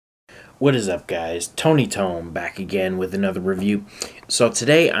What is up, guys? Tony Tome back again with another review. So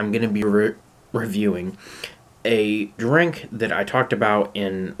today I'm going to be reviewing a drink that I talked about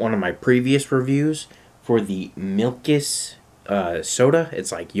in one of my previous reviews for the Milkis soda.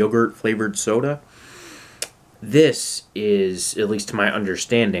 It's like yogurt flavored soda. This is, at least to my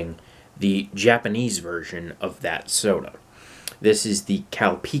understanding, the Japanese version of that soda. This is the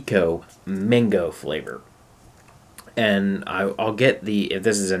Calpico mango flavor. And I'll get if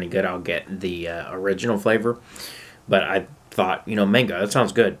this is any good, I'll get the original flavor. But I thought, mango, that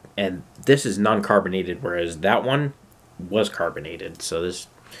sounds good. And this is non-carbonated, whereas that one was carbonated. So this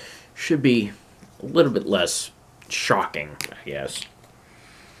should be a little bit less shocking, I guess.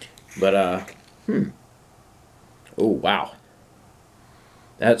 But, oh, wow.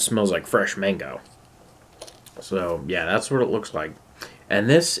 That smells like fresh mango. So, yeah, that's what it looks like. And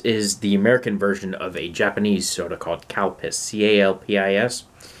this is the American version of a Japanese soda called Calpis, C-A-L-P-I-S.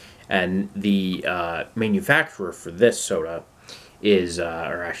 And the manufacturer for this soda is,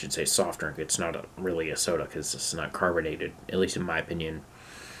 or I should say soft drink. It's not really a soda because it's not carbonated, at least in my opinion.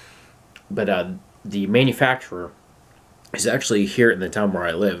 But the manufacturer is actually here in the town where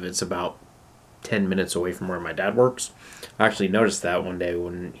I live. It's about 10 minutes away from where my dad works. I actually noticed that one day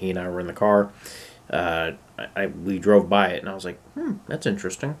when he and I were in the car. We drove by it, and I was like, that's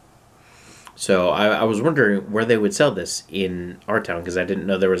interesting. So I was wondering where they would sell this in our town, because I didn't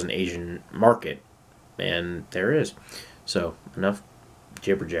know there was an Asian market, and there is. So, enough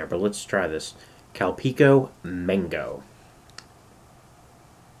jibber jabber. Let's try this. Calpico Mango.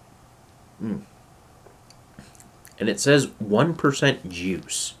 And it says 1%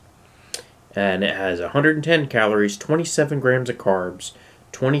 juice. And it has 110 calories, 27 grams of carbs,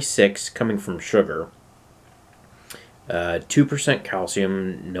 26 coming from sugar, 2%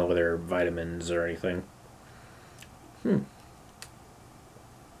 calcium, no other vitamins or anything.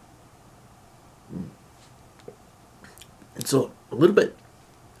 It's a little bit,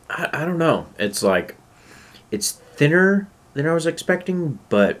 I don't know. It's like, it's thinner than I was expecting,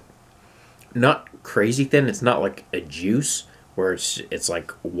 but not crazy thin. It's not like a juice where it's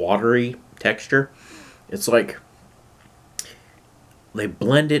like watery texture. It's like they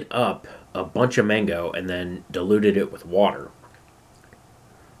blended up a bunch of mango and then diluted it with water.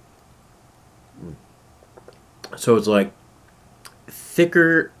 So it's like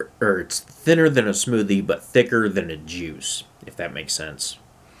thicker, or it's thinner than a smoothie, but thicker than a juice, if that makes sense.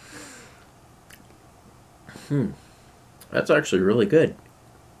 That's actually really good.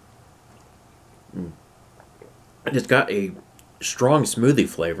 And it's got a strong smoothie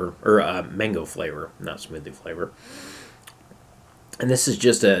flavor, or mango flavor, not smoothie flavor. And this is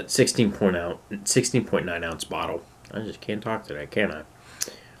just a 16.9 ounce bottle. I just can't talk today, can I?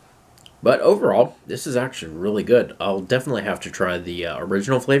 But overall, this is actually really good. I'll definitely have to try the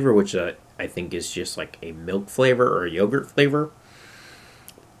original flavor, which I think is just like a milk flavor or a yogurt flavor.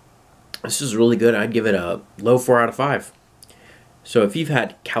 This is really good. I'd give it a low 4 out of 5. So if you've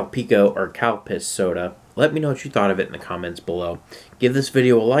had Calpico or Calpis soda, let me know what you thought of it in the comments below. Give this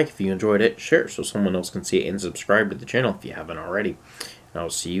video a like if you enjoyed it. Share it so someone else can see it. And subscribe to the channel if you haven't already. And I'll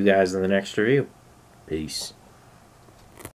see you guys in the next review. Peace.